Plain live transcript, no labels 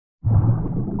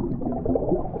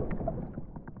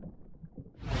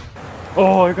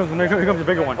Oh, here comes a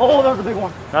bigger one. Oh, there's a big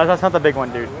one. No, that's not the big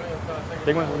one, dude.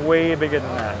 Big one's way bigger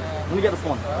than that. Let me get this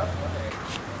one.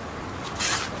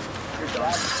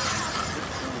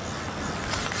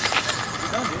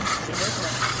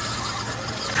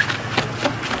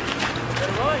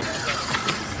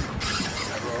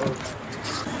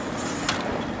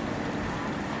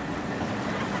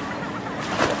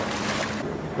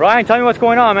 Ryan, tell me what's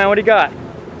going on, man. What do you got?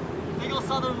 Big ol'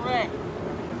 southern ray.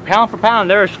 Pound for pound,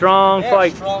 they're a strong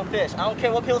fight. Strong fish. I don't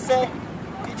care what people say.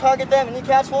 If you target them and you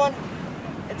catch one,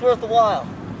 it's worth the while.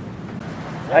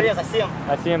 There he is. I see him.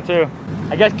 I see him too.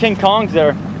 I guess King Kong's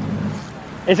there.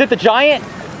 Is it the giant? The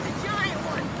giant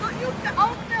one. Look,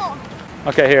 I'll film.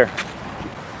 Okay, here.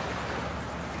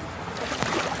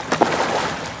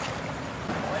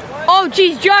 Oh,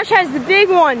 geez, Josh has the big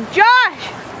one. Josh!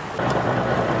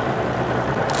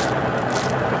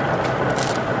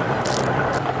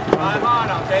 I'm on,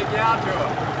 I'll take you out to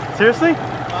him. Seriously?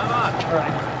 I'm on. All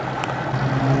right.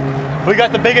 We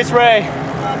got the biggest ray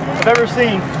I've ever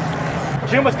seen.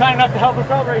 Jim was kind enough to help us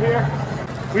out right here.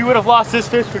 We would have lost this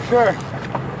fish for sure.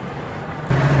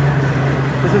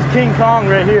 This is King Kong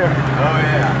right here. Oh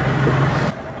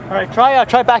yeah. All right,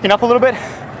 try backing up a little bit.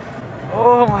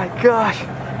 Oh my gosh.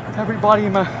 Every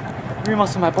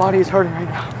muscle in my body is hurting right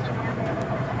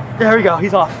now. There we go,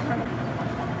 he's off.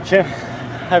 Jim,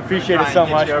 I appreciate it so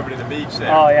much. Get you over to the beach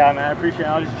there. Oh yeah, man, I appreciate it.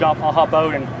 I'll just jump, I'll hop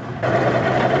out and...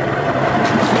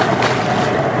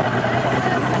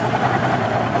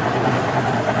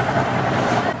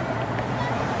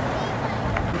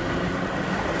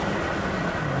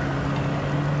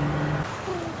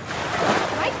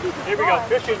 Here we go,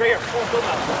 fish is right here. Pull him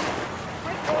out.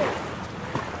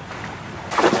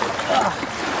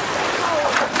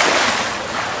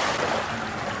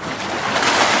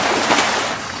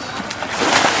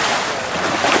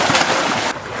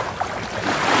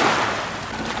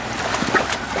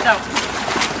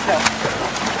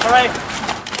 All right.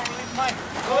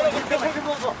 Go ahead, get a picture of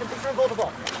both of us. Get a picture of both of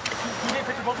us. Can you get a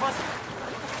picture of both of us?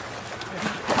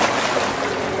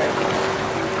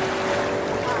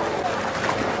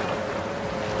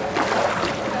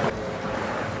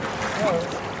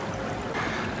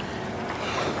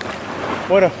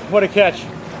 What a catch.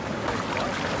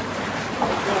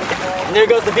 And there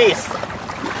goes the beast.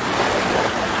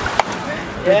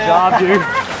 Good job, dude.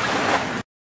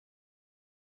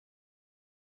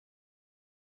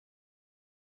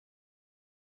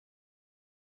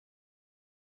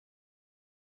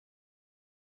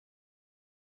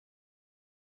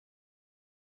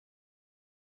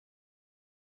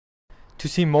 To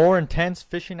see more intense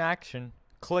fishing action,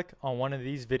 click on one of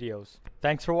these videos.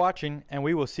 Thanks for watching, and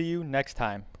we will see you next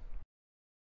time.